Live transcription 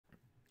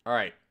All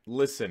right,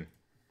 listen.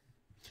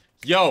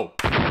 Yo,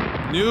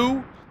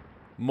 new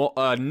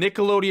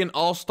Nickelodeon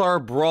All-Star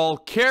Brawl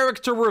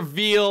character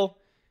reveal.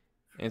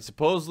 And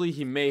supposedly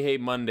he may hate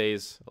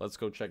Mondays. Let's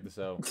go check this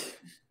out.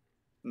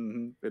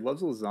 It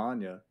loves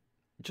lasagna.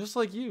 Just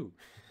like you.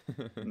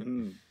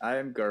 I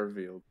am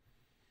Garfield.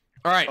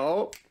 All right.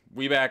 Oh,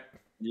 we back.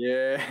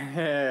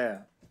 Yeah.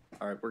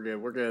 All right, we're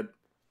good. We're good.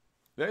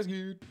 That's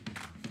good.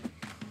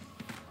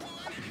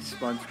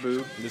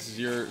 SpongeBob. This is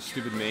your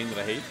stupid main that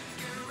I hate.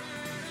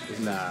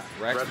 Nah,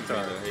 Rex Reptar.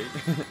 that I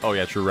hate. Oh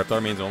yeah, true.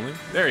 Reptar mains only.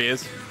 There he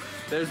is.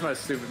 There's my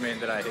stupid main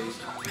that I hate.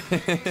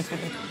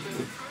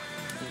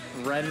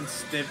 Ren and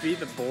Stimpy,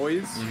 the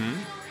boys.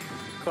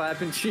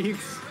 Clapping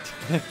cheeks.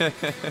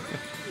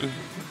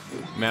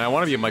 Man, I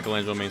want to be a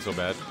Michelangelo main so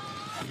bad.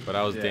 But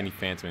I was Danny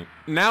Phantom.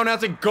 Now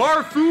it's a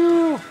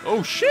Garfield!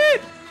 Oh shit!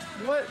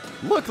 What?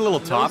 Look, a little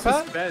top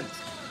hat. Suspense.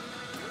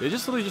 They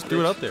just literally just threw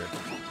it up there.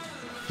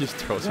 He just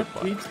throws it.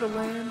 Pizza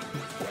Land?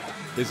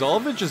 Is all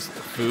of it just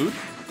food?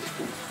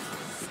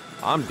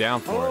 I'm down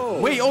for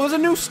it. Wait, oh, there's a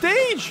new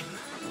stage!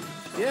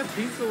 Yeah,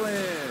 Pizza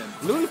Land.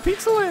 Literally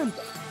Pizza Land.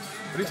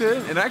 What are you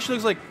saying? It actually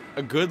looks like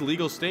a good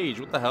legal stage.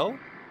 What the hell?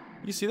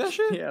 You see that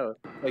shit? Yeah,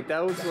 like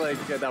that was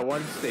like that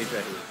one stage I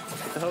hate.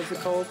 What the hell is it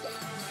called?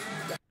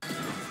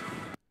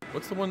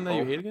 What's the one that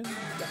you hate again?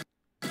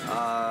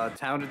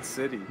 Town and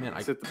City. Man,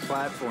 Except the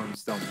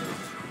platforms don't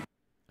move.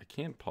 I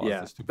can't pause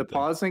this stupid the thing.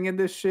 pausing in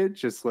this shit,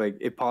 just like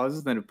it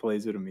pauses, then it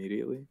plays it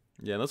immediately.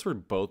 Yeah, unless we're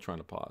both trying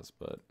to pause,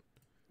 but...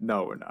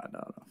 No, we're not.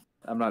 No.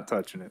 I'm not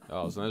touching it.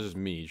 Oh, so that's just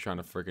me trying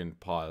to freaking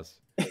pause.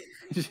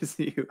 Just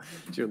you,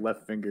 it's your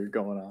left finger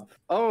going off.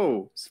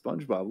 Oh,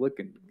 SpongeBob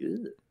looking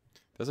good.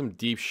 That's some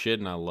deep shit,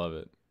 and I love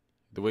it.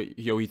 The way,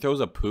 yo, he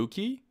throws a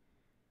Pookie?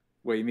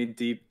 Wait, you mean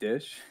deep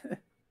dish?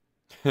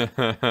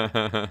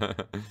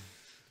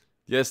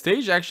 Yeah,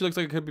 stage actually looks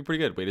like it could be pretty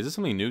good. Wait, is this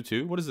something new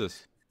too? What is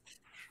this?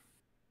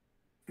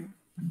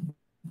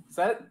 Is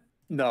that?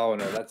 No,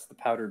 that's the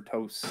powdered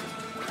toast.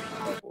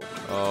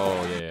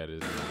 Oh, yeah, it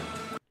is.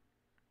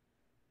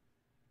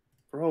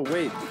 Bro,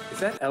 wait, is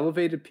that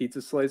elevated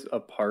pizza slice a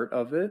part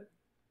of it?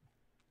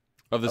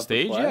 Of the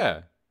stage?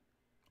 Yeah.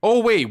 Oh,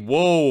 wait,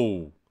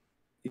 whoa.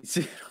 You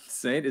see what I'm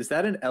saying? Is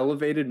that an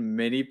elevated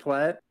mini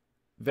plat?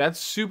 That's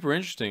super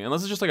interesting.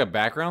 Unless it's just like a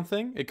background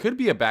thing. It could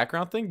be a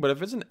background thing, but if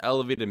it's an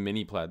elevated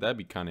mini plat, that'd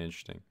be kind of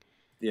interesting.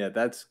 Yeah,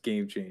 that's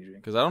game changing.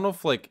 Because I don't know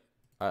if like,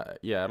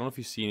 yeah, I don't know if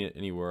you've seen it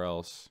anywhere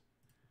else.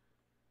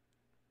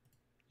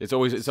 It's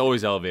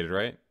always elevated,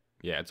 right?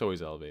 Yeah, it's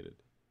always elevated.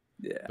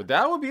 Yeah. But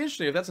that would be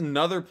interesting if that's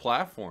another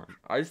platform.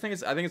 I think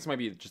it might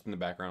be just in the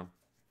background.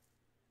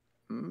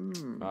 I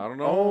don't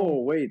know.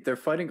 Oh wait, they're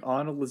fighting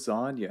on a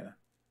lasagna.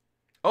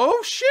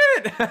 Oh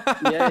shit!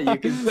 Yeah, you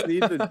can see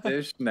the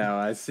dish now.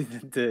 I see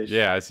the dish.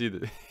 Yeah, I see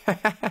the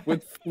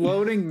with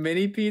floating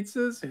mini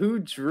pizzas. Who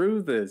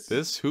drew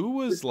this? Who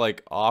was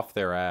like off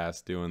their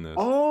ass doing this?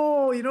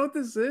 Oh, you know what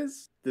this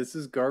is? This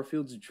is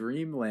Garfield's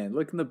Dreamland.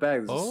 Look in the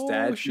back. There's a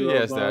statue.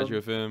 Yeah, statue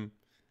of him.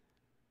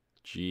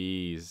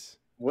 Jeez.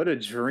 What a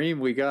dream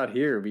we got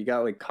here. We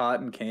got like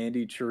cotton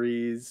candy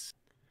trees,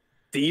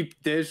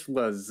 deep dish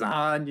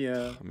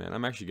lasagna. Oh, man,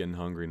 I'm actually getting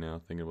hungry now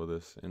thinking about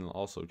this, and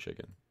also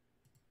chicken.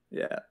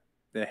 Yeah,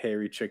 the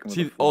hairy chicken.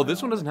 See, oh,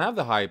 this one doesn't have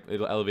the high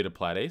elevated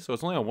plat, eh? So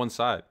it's only on one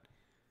side.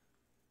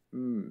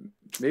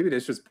 Maybe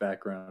it's just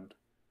background.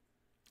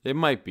 It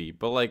might be,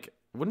 but like,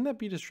 wouldn't that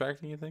be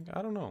distracting? You think?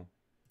 I don't know.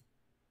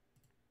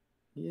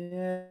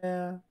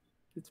 Yeah,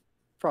 it's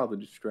probably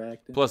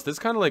distracting. Plus, this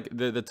kind of like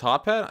the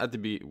top hat at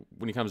the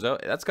when he comes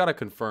out, that's got to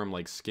confirm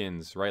like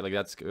skins, right? Like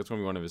that's gonna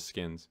be one of his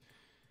skins.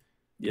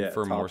 Yeah,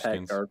 confirm top more hat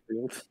skins.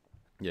 Garfield.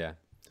 Yeah.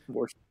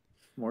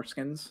 More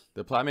skins.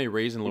 The plat may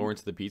raise and lower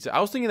into the pizza.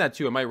 I was thinking that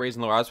too. It might raise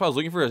and lower. That's why I was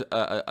looking for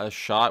a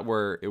shot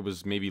where it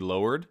was maybe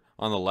lowered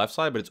on the left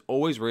side, but it's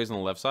always raised on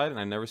the left side, and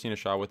I've never seen a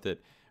shot with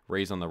it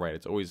raised on the right.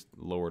 It's always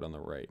lowered on the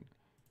right.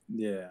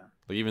 Yeah.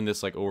 Like even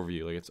this like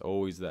overview, like it's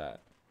always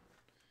that.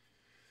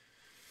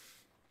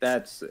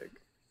 That's sick.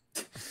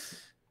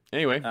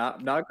 Anyway,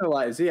 not gonna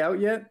lie, is he out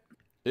yet?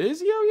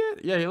 Is he out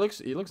yet? Yeah, he looks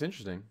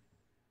interesting.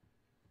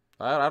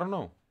 I don't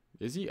know.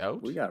 Is he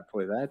out? We gotta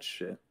play that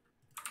shit.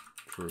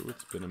 True.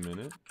 It's been a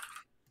minute.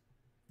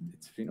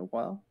 It's been a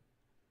while.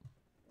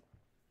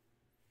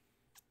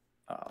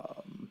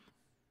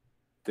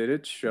 Did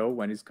it show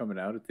when he's coming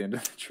out at the end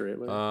of the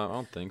trailer? I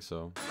don't think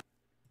so.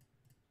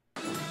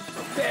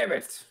 Damn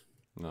it!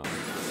 No.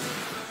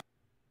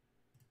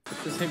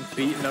 It's just him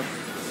beating up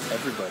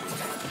everybody.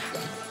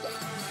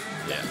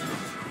 Yeah.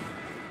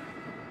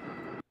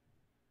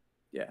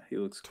 Yeah, he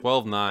looks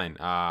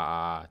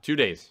 12/9. 2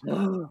 days.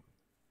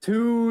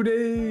 2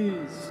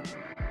 days.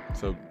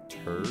 So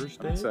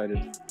Thursday. I'm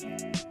excited.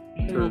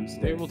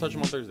 Maybe we'll touch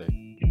him on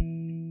Thursday.